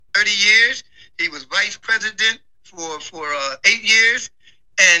He was vice president for 8 years,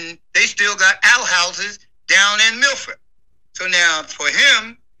 and they still got outhouses down in Milford. So now for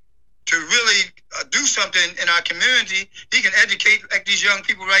him to really do something in our community, he can educate like these young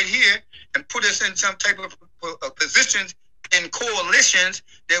people right here and put us in some type of positions in coalitions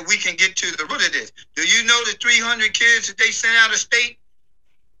that we can get to the root of this. Do you know the 300 kids that they sent out of state?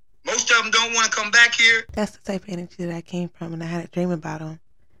 Most of them don't want to come back here. That's the type of energy that I came from, and I had a dream about him.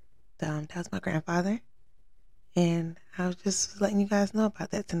 That was my grandfather, and I was just letting you guys know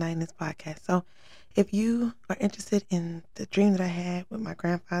about that tonight in this podcast. So if you are interested in the dream that I had with my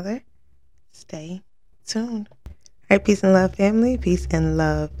grandfather, stay tuned. All right, peace and love, family. Peace and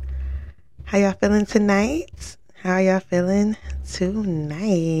love. How y'all feeling tonight? How y'all feeling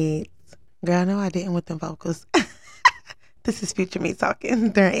tonight? Girl, no, I didn't with them vocals. This is future me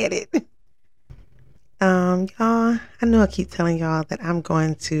talking during edit. Y'all, I know I keep telling y'all that I'm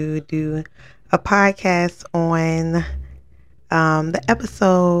going to do a podcast on the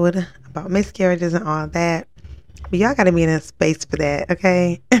episode about miscarriages and all that. But y'all got to be in a space for that,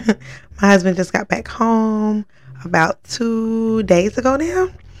 okay? My husband just got back home about 2 days ago now.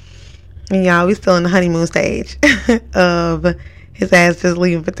 And y'all, we still in the honeymoon stage of his ass just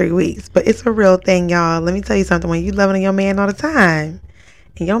leaving for 3 weeks. But it's a real thing, y'all. Let me tell you something. When you loving on your man all the time,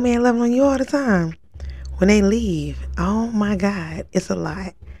 and your man loving on you all the time, when they leave, oh my God, it's a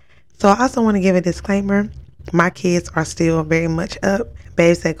lot. So I also want to give a disclaimer. My kids are still very much up.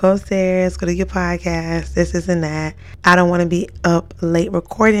 Babe said, go upstairs, go to your podcast, this and that. I don't want to be up late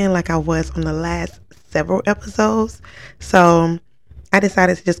recording like I was on the last several episodes. So I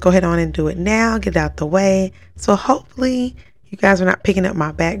decided to just go ahead on and do it now, get it out the way. So hopefully you guys are not picking up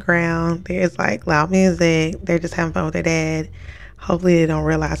my background. There's like loud music. They're just having fun with their dad. Hopefully they don't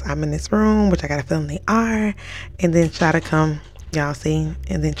realize I'm in this room, which I got a feeling they are. And then try to come, y'all see,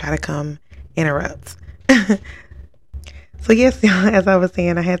 and then try to come interrupt. So yes, y'all, as I was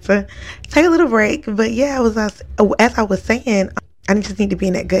saying, I had to take a little break. But yeah, as I was saying, I just need to be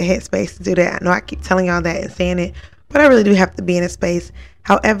in that good headspace to do that. I know I keep telling y'all that and saying it, but I really do have to be in a space.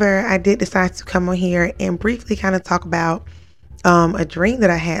 However, I did decide to come on here and briefly kind of talk about a dream that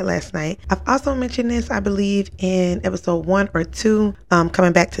I had last night. I've also mentioned this, I believe, in episode 1 or 2,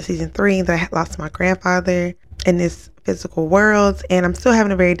 coming back to season 3, that I had lost my grandfather in this physical world, and I'm still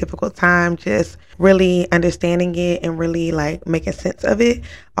having a very difficult time just really understanding it and really like making sense of it,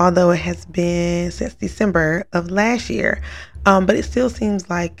 although it has been since December of last year, but it still seems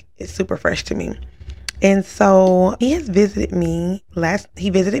like it's super fresh to me. And so he visited me last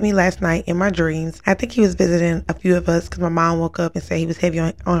night in my dreams. I think he was visiting a few of us because my mom woke up and said he was heavy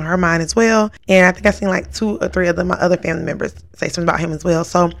on her mind as well. And I think I seen like 2 or 3 of my other family members say something about him as well.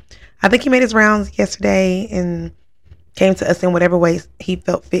 So I think he made his rounds yesterday and came to us in whatever ways he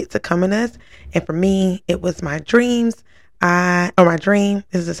felt fit to come in us. And for me, it was my dreams. My dream.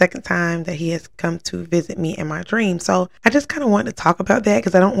 This is the second time that he has come to visit me in my dream. So I just kind of wanted to talk about that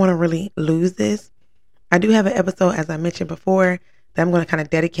because I don't want to really lose this. I do have an episode, as I mentioned before, that I'm going to kind of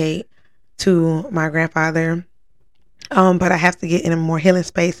dedicate to my grandfather. But I have to get in a more healing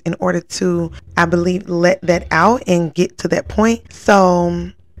space in order to, I believe, let that out and get to that point.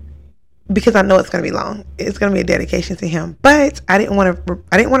 So, because I know it's going to be long, it's going to be a dedication to him. But I didn't want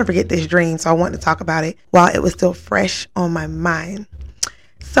to forget this dream, so I wanted to talk about it while it was still fresh on my mind.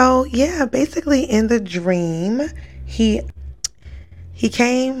 So yeah, basically in the dream, he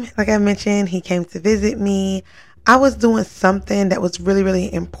came, like I mentioned, he came to visit me. I was doing something that was really,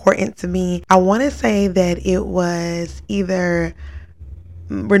 really important to me. I want to say that it was either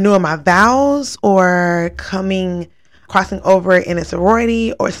renewing my vows or crossing over in a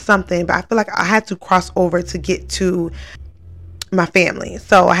sorority or something. But I feel like I had to cross over to get to my family.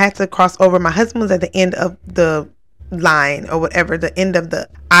 So I had to cross over. My husband was at the end of the line or whatever, the end of the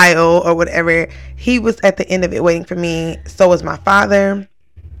aisle or whatever. He was at the end of it waiting for me. So was my father,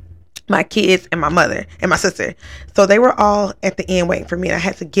 my kids, and my mother and my sister. So they were all at the end waiting for me, and I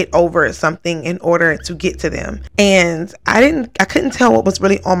had to get over something in order to get to them. And I couldn't tell what was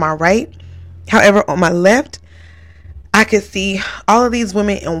really on my right. However, on my left, I could see all of these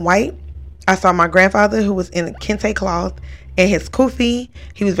women in white. I saw my grandfather, who was in a kente cloth and his kufi.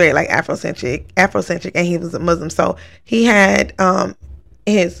 He was very like Afrocentric, and he was a Muslim. So he had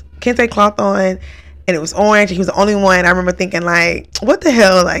his kente cloth on, and it was orange. And he was the only one. I remember thinking like, what the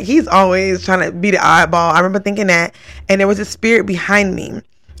hell? Like, he's always trying to be the oddball. I remember thinking that. And there was a spirit behind me.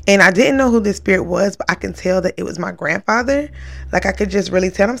 And I didn't know who this spirit was, but I can tell that it was my grandfather. Like, I could just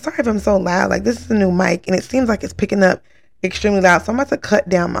really tell. I'm sorry if I'm so loud. Like, this is a new mic, and it seems like it's picking up extremely loud. So I'm about to cut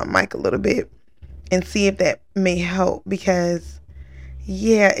down my mic a little bit and see if that may help, because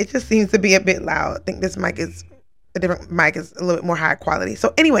Yeah, it just seems to be a bit loud. I think this mic is a different mic, is a little bit more high quality.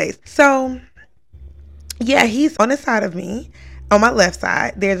 So anyways, yeah, he's on the side of me. On my left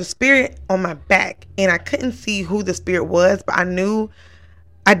side, there's a spirit on my back, and I couldn't see who the spirit was, but I knew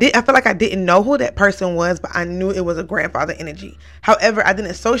I felt like I didn't know who that person was, but I knew it was a grandfather energy. However, I didn't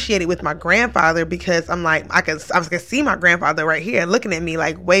associate it with my grandfather because I'm like, I was gonna see my grandfather right here looking at me,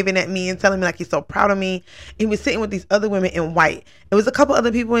 like waving at me and telling me like he's so proud of me. He was sitting with these other women in white. It was a couple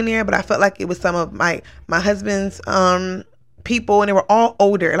other people in there, but I felt like it was some of my husband's people, and they were all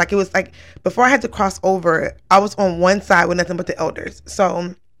older. Like, it was like before I had to cross over, I was on one side with nothing but the elders.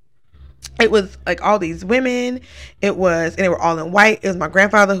 So it was like all these women. And they were all in white. It was my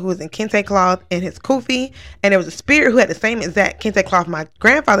grandfather who was in kente cloth and his kufi, and there was a spirit who had the same exact kente cloth my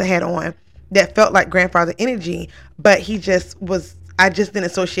grandfather had on that felt like grandfather energy, but I just didn't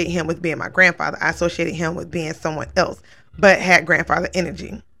associate him with being my grandfather. I associated him with being someone else, but had grandfather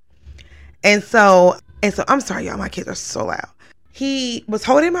energy. And so I'm sorry, y'all, my kids are so loud. He was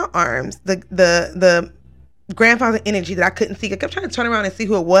holding my arms, the grandfather energy that I couldn't see. I kept trying to turn around and see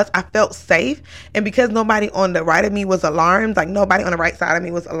who it was. I felt safe. And because nobody on the right of me was alarmed, like nobody on the right side of me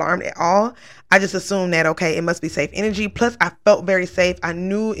was alarmed at all, I just assumed that, okay, it must be safe energy. Plus, I felt very safe. I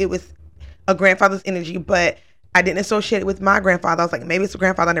knew it was a grandfather's energy, but I didn't associate it with my grandfather. I was like, maybe it's a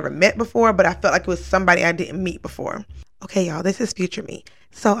grandfather I never met before, but I felt like it was somebody I didn't meet before. Okay, y'all, this is future me.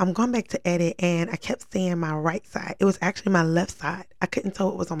 So I'm going back to edit, and I kept saying my right side. It was actually my left side. I couldn't tell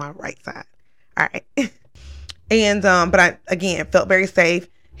it was on my right side. All right. And, but I, again, felt very safe.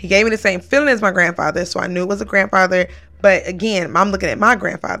 He gave me the same feeling as my grandfather, so I knew it was a grandfather. But again, I'm looking at my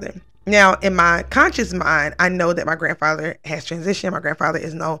grandfather. Now, in my conscious mind, I know that my grandfather has transitioned. My grandfather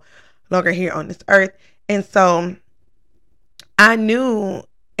is no longer here on this earth. And so I knew,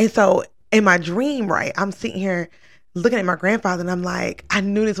 and so in my dream, right, I'm sitting here looking at my grandfather, and I'm like, I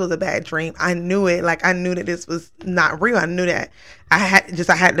knew this was a bad dream. I knew it. Like, I knew that this was not real. I knew that I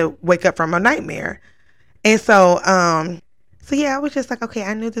had to wake up from a nightmare. And so yeah, I was just like, okay,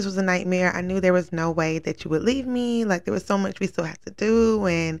 I knew this was a nightmare. I knew there was no way that you would leave me. Like, there was so much we still have to do,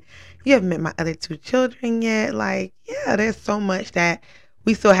 and you haven't met my other two children yet. Like, yeah, there's so much that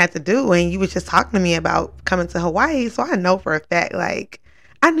we still had to do, and you was just talking to me about coming to Hawaii. So I know for a fact, like,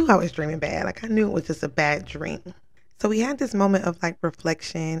 I knew I was dreaming bad. Like, I knew it was just a bad dream. So we had this moment of like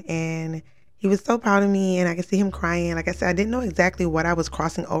reflection, and he was so proud of me, and I could see him crying. Like I said, I didn't know exactly what I was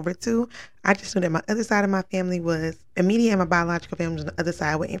crossing over to. I just knew that my other side of my family was immediate, and my biological family was on the other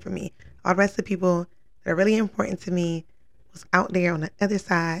side waiting for me. All the rest of the people that are really important to me was out there on the other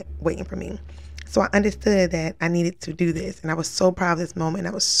side waiting for me. So I understood that I needed to do this, and I was so proud of this moment.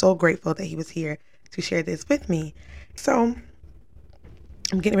 I was so grateful that he was here to share this with me. So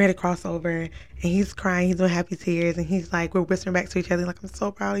I'm getting ready to cross over, and he's crying. He's doing happy tears, and he's like, we're whispering back to each other, like, I'm so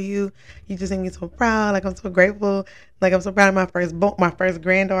proud of you. You just made me so proud. Like, I'm so grateful. Like, I'm so proud of my first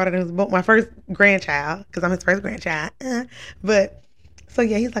granddaughter, my first grandchild, because I'm his first grandchild. But so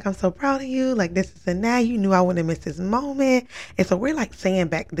yeah, he's like, I'm so proud of you. Like, this is a now. You knew I wouldn't have missed this moment. And so we're like saying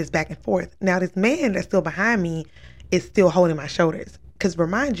back and forth. Now this man that's still behind me is still holding my shoulders, because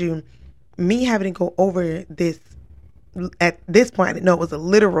remind you, me having to go over this. At this point, I didn't know it was a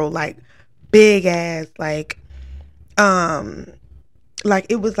literal, like, big ass, like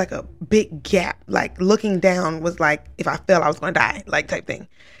it was like a big gap. Like, looking down was like, if I fell, I was going to die, like, type thing.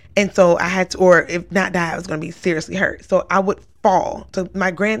 And so I had to, or if not die, I was going to be seriously hurt. So I would fall. So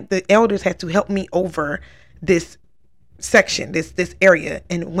the elders had to help me over this section, this area.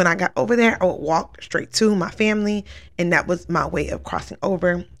 And when I got over there, I would walk straight to my family. And that was my way of crossing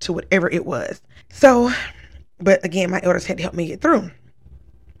over to whatever it was. So, but again, my elders had to help me get through.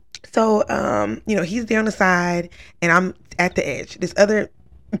 So, he's there on the side, and I'm at the edge. This other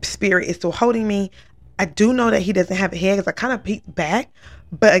spirit is still holding me. I do know that he doesn't have a head, because I kind of peeked back,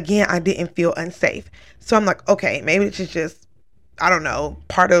 but again, I didn't feel unsafe. So I'm like, okay, maybe it's just, I don't know,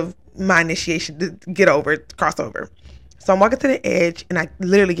 part of my initiation to cross over. So I'm walking to the edge, and I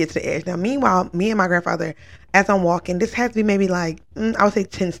literally get to the edge. Now, meanwhile, me and my grandfather, as I'm walking, this has to be maybe like, I would say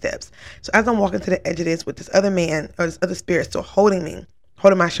 10 steps. So as I'm walking to the edge of this with this other man, or this other spirit still holding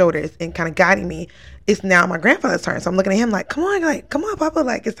my shoulders and kind of guiding me, it's now my grandfather's turn. So I'm looking at him like, come on, Papa.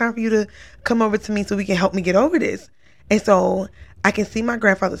 Like, it's time for you to come over to me so we can help me get over this. And so I can see my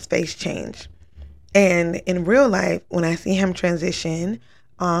grandfather's face change. And in real life, when I see him transition,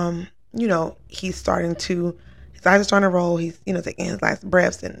 he's starting to, his eyes are starting to roll. He's, taking his last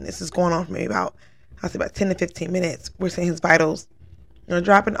breaths, and this is going on for maybe about 10 to 15 minutes. We're seeing his vitals,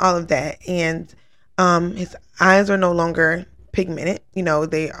 dropping all of that. And his eyes are no longer pigmented.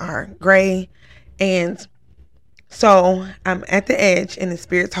 They are gray. And So I'm at the edge and the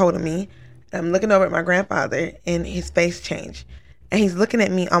spirit's holding me. I'm looking over at my grandfather and his face changed. And he's looking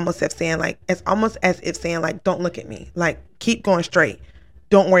at me almost as saying like, it's almost as if saying like, don't look at me. Like, keep going straight.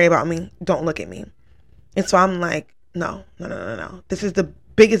 Don't worry about me. Don't look at me. And so I'm like, no. This is the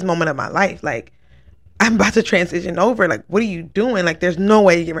biggest moment of my life. Like, I'm about to transition over. Like, what are you doing? Like, there's no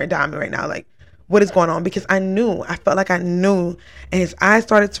way you get ready to die on me right now. Like, what is going on? Because I felt like I knew. And his eyes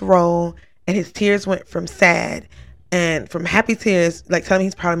started to roll and his tears went from sad and from happy tears, like telling me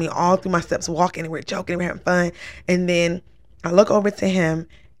he's proud of me all through my steps, walking and we're joking and we're having fun. And then I look over to him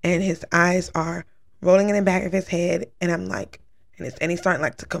and his eyes are rolling in the back of his head. And I'm like, and he's starting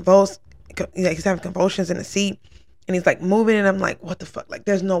like to convulse. He's having convulsions in the seat and he's like moving. And I'm like, what the fuck? Like,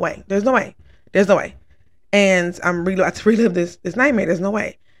 there's no way. And I'm about to relive this nightmare. There's no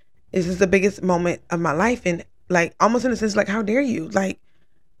way. This is the biggest moment of my life. And like, almost in a sense, like, how dare you? Like,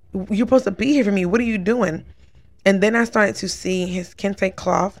 you're supposed to be here for me. What are you doing? And then I started to see his kente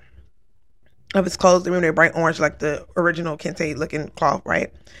cloth of his clothes. Remember, they're bright orange, like the original kente looking cloth,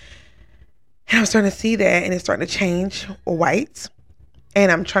 right? And I was starting to see that and it's starting to change white. And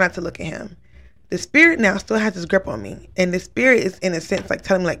I'm trying not to look at him. The spirit now still has his grip on me. And the spirit is, in a sense, like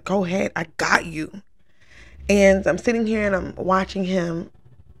telling me, like, go ahead, I got you. And I'm sitting here and I'm watching him,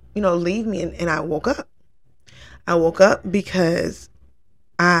 leave me. And I woke up. I woke up because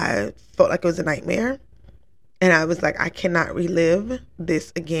I felt like it was a nightmare. And I was like, I cannot relive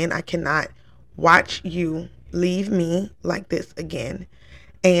this again. I cannot watch you leave me like this again.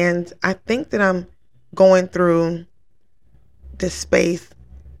 And I think that I'm going through this space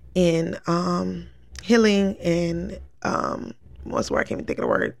in healing and what's the word? I can't even think of the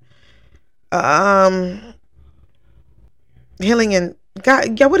word. Healing and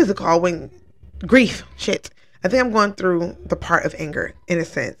God, yeah, what is it called when grief? Shit. I think I'm going through the part of anger in a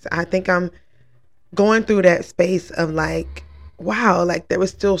sense. I think I'm going through that space of like, wow, like there was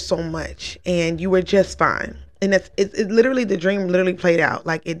still so much and you were just fine. And it's literally, the dream literally played out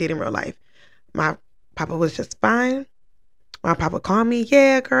like it did in real life. My papa was just fine. My papa called me,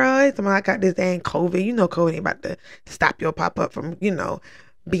 yeah, girl, I got this dang COVID. COVID ain't about to stop your papa from,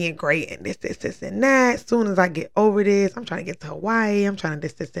 being great and this, and that. As soon as I get over this, I'm trying to get to Hawaii. I'm trying to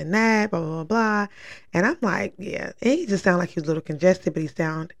this, and that, blah, blah, blah, blah. And I'm like, yeah. And he just sounded like he was a little congested, but he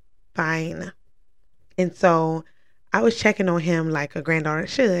sounded fine. And so I was checking on him like a granddaughter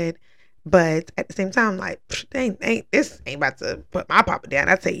should. But at the same time, like, this ain't about to put my papa down.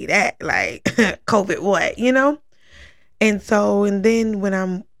 I tell you that. Like, COVID what, And then when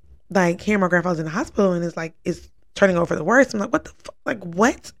I'm like hearing my grandfather's in the hospital and it's turning over the worst, I'm like, what the fuck? Like,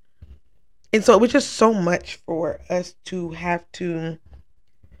 what? And so it was just so much for us to have to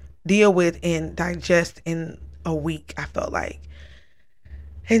deal with and digest in a week, I felt like.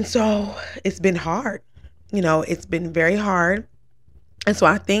 And so it's been hard. It's been very hard. And so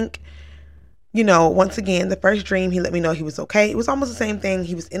I think, once again, the first dream, he let me know he was okay. It was almost the same thing.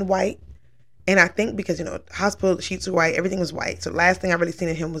 He was in white. And I think because, hospital sheets were white, everything was white. So the last thing I really seen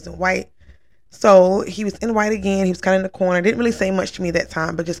of him was in white. So he was in white again. He was kind of in the corner. Didn't really say much to me that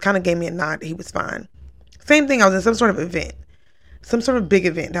time, but just kind of gave me a nod that he was fine. Same thing. I was in some sort of event, some sort of big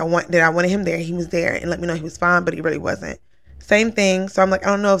event that I wanted him there. He was there and let me know he was fine, but he really wasn't. Same thing. So I'm like, I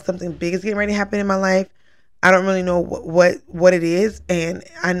don't know if something big is getting ready to happen in my life. I don't really know what it is. And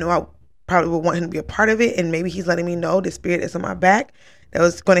I know I probably would want him to be a part of it. And maybe he's letting me know the spirit is on my back that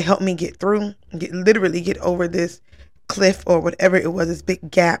was going to help me get through, literally get over this cliff or whatever it was, this big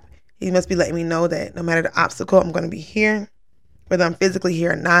gap. He must be letting me know that no matter the obstacle, I'm going to be here, whether I'm physically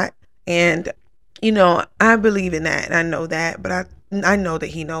here or not. And, I believe in that and I know that, but I know that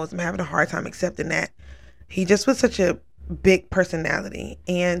he knows I'm having a hard time accepting that. He just was such a big personality.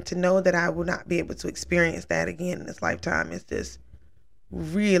 And to know that I will not be able to experience that again in this lifetime is just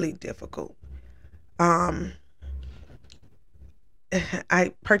really difficult.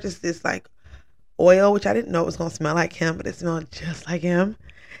 I purchased this like oil, which I didn't know it was going to smell like him, but it smelled just like him.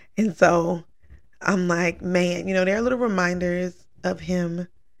 And so I'm like, man, there are little reminders of him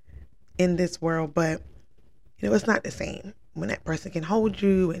in this world, but, it's not the same when that person can hold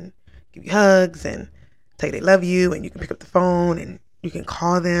you and give you hugs and tell you they love you and you can pick up the phone and you can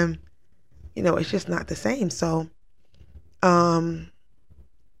call them. It's just not the same. So, I've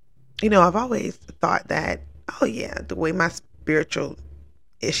always thought that, oh yeah, the way my spiritual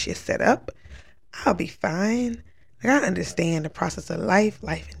ish is set up, I'll be fine. Like, I understand the process of life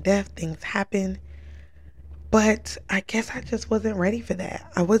and death, things happen. But I guess I just wasn't ready for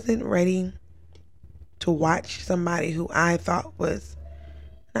that. I wasn't ready to watch somebody who who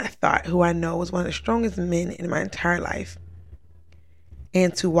I know was one of the strongest men in my entire life.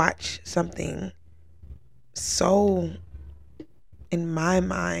 And to watch something so, in my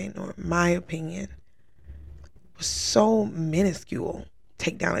mind or my opinion, was so minuscule.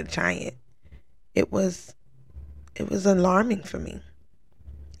 Take down a giant. It was alarming for me.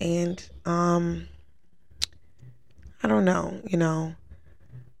 And I don't know,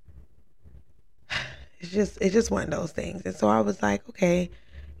 it's just one of those things. And so I was like, okay,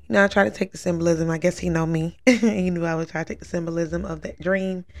 I try to take the symbolism. I guess he know me. He knew I would try to take the symbolism of that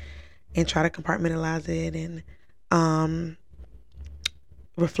dream and try to compartmentalize it and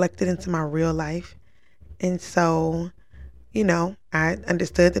reflect it into my real life. And so, I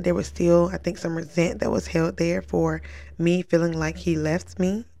understood that there was still, I think, some resent that was held there for me feeling like he left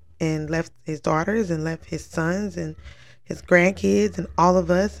me and left his daughters and left his sons and his grandkids and all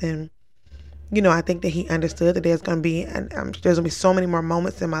of us. And, I think that he understood that there's going to be, there's going to be so many more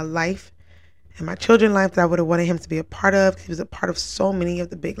moments in my life and my children's life that I would have wanted him to be a part of, because he was a part of so many of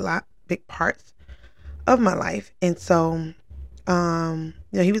the big parts of my life. And so,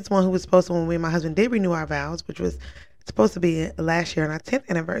 he was the one who was supposed to, when me and my husband did renew our vows, which was supposed to be last year on our 10th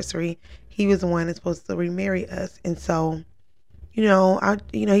anniversary, he was the one that's supposed to remarry us. And so,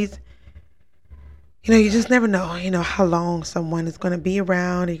 he's, you just never know, how long someone is going to be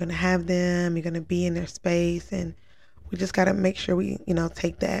around. You're going to have them, you're going to be in their space. And we just got to make sure we,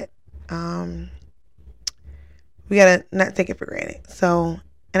 take that. We got to not take it for granted. So,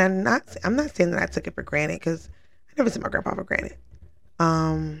 and I'm not saying that I took it for granted, because I never took my grandpa for granted.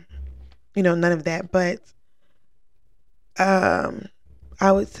 None of that. But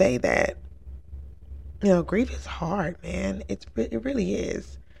I would say that, grief is hard, man. It really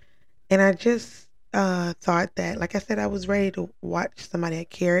is. And I just thought that, like I said, I was ready to watch somebody I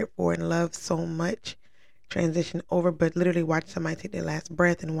cared for and loved so much transition over, but literally watch somebody take their last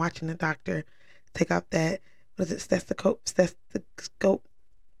breath and watching the doctor take off that, stethoscope, to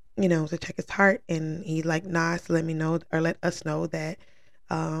check his heart. And he nods to let me know, or let us know, that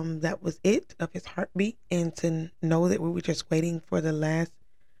that was it of his heartbeat, and to know that we were just waiting for the last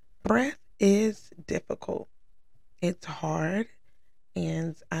breath is difficult. It's hard,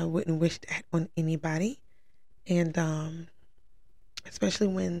 and I wouldn't wish that on anybody. And especially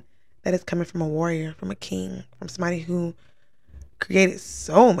when that is coming from a warrior, from a king, from somebody who created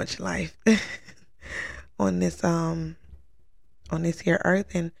so much life on this here earth.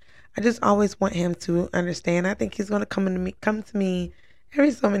 And I just always want him to understand. I think he's gonna come to me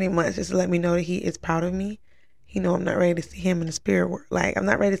every so many months just to let me know that he is proud of me. He know I'm not ready to see him in the spirit world. I'm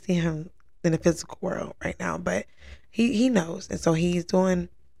not ready to see him in the physical world right now, but he knows. And so he's doing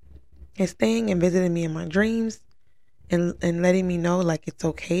his thing and visiting me in my dreams and letting me know it's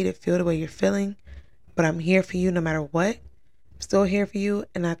okay to feel the way you're feeling, but I'm here for you no matter what. I'm still here for you.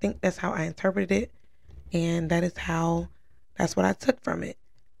 And I think that's how I interpreted it. And that's what I took from it.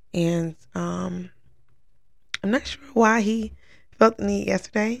 And I'm not sure why he felt the need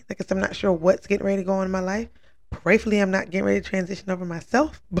yesterday. Like I said, I'm not sure what's getting ready to go on in my life. Prayerfully, I'm not getting ready to transition over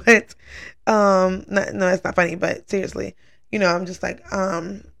myself. But no, it's not funny. But seriously, I'm just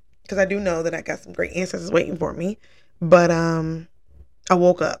because I do know that I got some great ancestors waiting for me. But I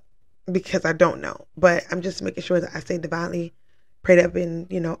woke up because I don't know. But I'm just making sure that I stay divinely prayed up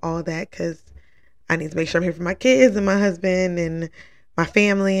and all that, because I need to make sure I'm here for my kids and my husband and my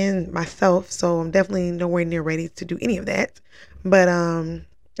family and myself. So I'm definitely nowhere near ready to do any of that. But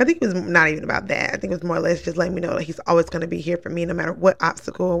I think it was not even about that. I think it was more or less just letting me know that he's always going to be here for me, no matter what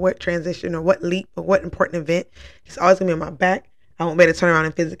obstacle or what transition or what leap or what important event. He's always going to be on my back. I won't be able to turn around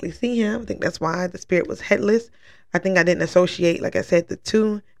and physically see him. I think that's why the spirit was headless. I think I didn't associate, like I said, the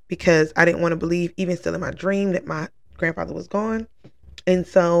two, because I didn't want to believe, even still in my dream, that my grandfather was gone. And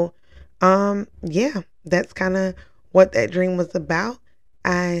so, yeah, that's kind of what that dream was about.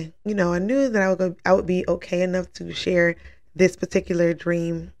 I knew that I would be okay enough to share this particular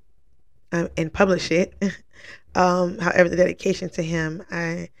dream and publish it. However, the dedication to him,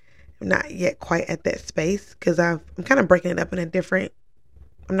 I am not yet quite at that space, because I'm kind of breaking it up in a different,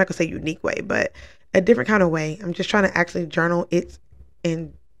 I'm not gonna say unique way, but a different kind of way. I'm just trying to actually journal it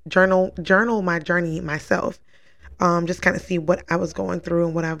and journal my journey myself. Just kind of see what I was going through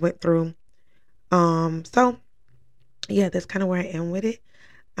and what I went through. So yeah, that's kind of where I am with it.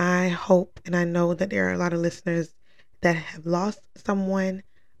 I hope and I know that there are a lot of listeners that have lost someone.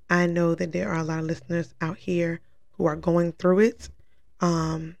 I know that there are a lot of listeners out here who are going through it,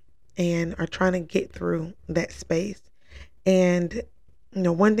 and are trying to get through that space. And,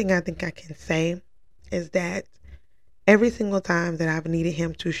 one thing I think I can say is that every single time that I've needed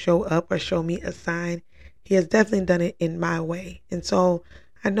him to show up or show me a sign, he has definitely done it in my way. And so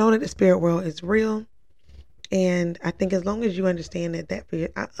I know that the spirit world is real. And I think as long as you understand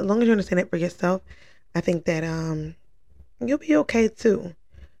as long as you understand it for yourself, I think that you'll be okay too.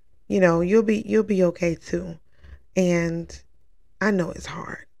 You'll be okay too. And I know it's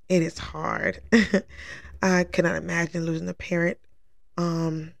hard. It is hard. I cannot imagine losing a parent.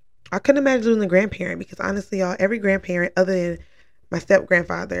 Um, I couldn't imagine losing a grandparent because honestly, y'all, every grandparent other than my step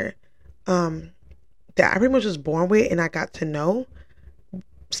grandfather, um, that I pretty much was born with and I got to know,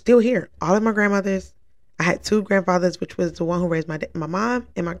 still here. All of my grandmothers. I had two grandfathers, which was the one who raised my mom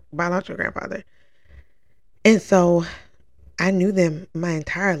and my biological grandfather. And so I knew them my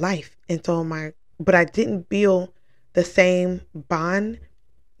entire life. And so but I didn't build the same bond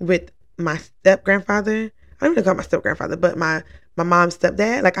with my step grandfather. I don't even call my step grandfather, but my mom's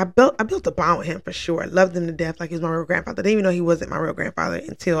stepdad. Like I built a bond with him for sure. I loved him to death. Like he was my real grandfather. I didn't even know he wasn't my real grandfather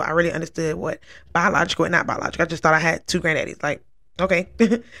until I really understood what biological and not biological. I just thought I had two granddaddies. Like, okay.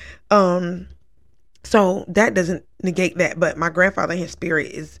 um, so that doesn't negate that, but my grandfather in his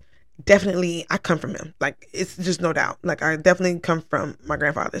spirit is definitely, I come from him. Like it's just no doubt. Like I definitely come from my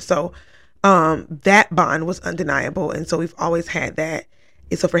grandfather. So that bond was undeniable. And so we've always had that.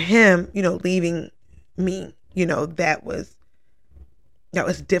 And so for him, leaving me, that was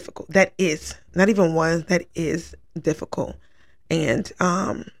difficult. That is not even one, that is difficult. And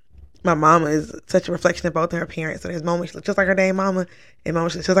my mama is such a reflection of both of her parents. So there's moments she looks just like her dang mama and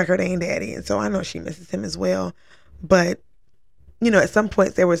moments she looks just like her dang daddy. And so I know she misses him as well. But, at some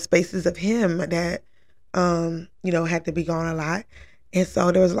points there were spaces of him that, had to be gone a lot. And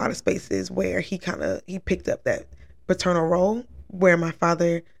so there was a lot of spaces where he picked up that paternal role where my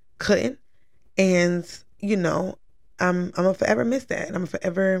father couldn't. And, I'm gonna forever miss that. And I'm gonna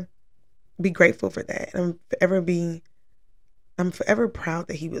forever be grateful for that. And I'm forever proud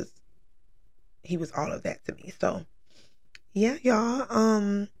that he was all of that to me. So yeah,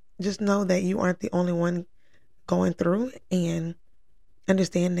 y'all, just know that you aren't the only one going through, and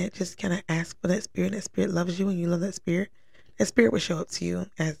understand that. Just kind of ask for that spirit. That spirit loves you and you love that spirit. That spirit will show up to you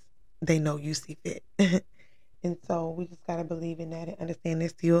as they know you see fit. And so we just gotta believe in that and understand they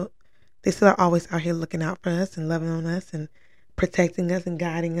still are always out here looking out for us and loving on us and protecting us and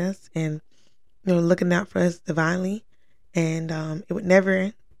guiding us and looking out for us divinely. And it would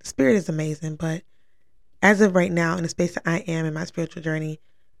never. The spirit is amazing, but as of right now, in the space that I am in my spiritual journey,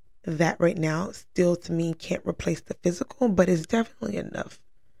 that right now still to me can't replace the physical, but it's definitely enough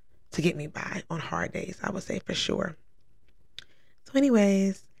to get me by on hard days, I would say for sure. So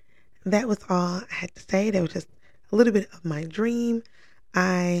anyways, that was all I had to say. That was just a little bit of my dream.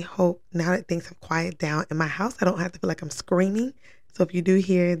 I hope now that things have quieted down in my house, I don't have to feel like I'm screaming. So if you do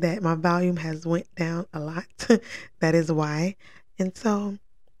hear that my volume has went down a lot, that is why. And so,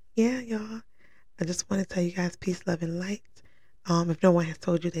 yeah, y'all, I just want to tell you guys peace, love, and light. If no one has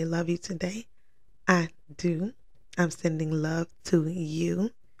told you they love you today, I do. I'm sending love to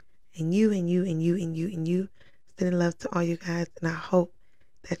you and you and you and you and you and you. Sending love to all you guys. And I hope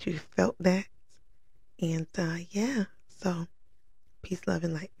that you felt that. And yeah, so peace, love,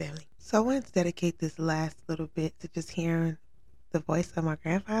 and light, family. So I wanted to dedicate this last little bit to just hearing the voice of my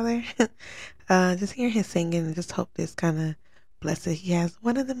grandfather. Just hearing him singing, and just hope this kind of blesses. He has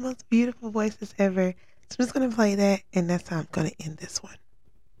one of the most beautiful voices ever. So I'm just going to play that, and that's how I'm going to end this one.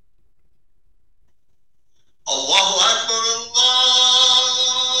 Allahu Akbar, Allah.